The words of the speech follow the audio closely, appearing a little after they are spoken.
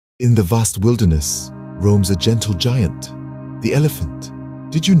In the vast wilderness roams a gentle giant, the elephant.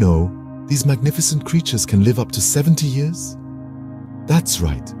 Did you know these magnificent creatures can live up to 70 years? That's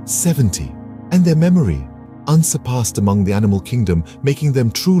right, 70. And their memory, unsurpassed among the animal kingdom, making them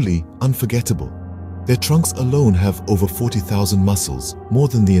truly unforgettable. Their trunks alone have over 40,000 muscles, more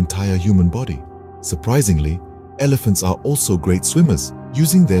than the entire human body. Surprisingly, elephants are also great swimmers,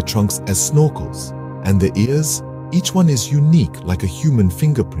 using their trunks as snorkels. And their ears? Each one is unique like a human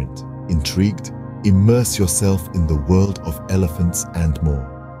fingerprint. Intrigued? Immerse yourself in the world of elephants and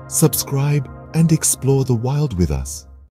more. Subscribe and explore the wild with us.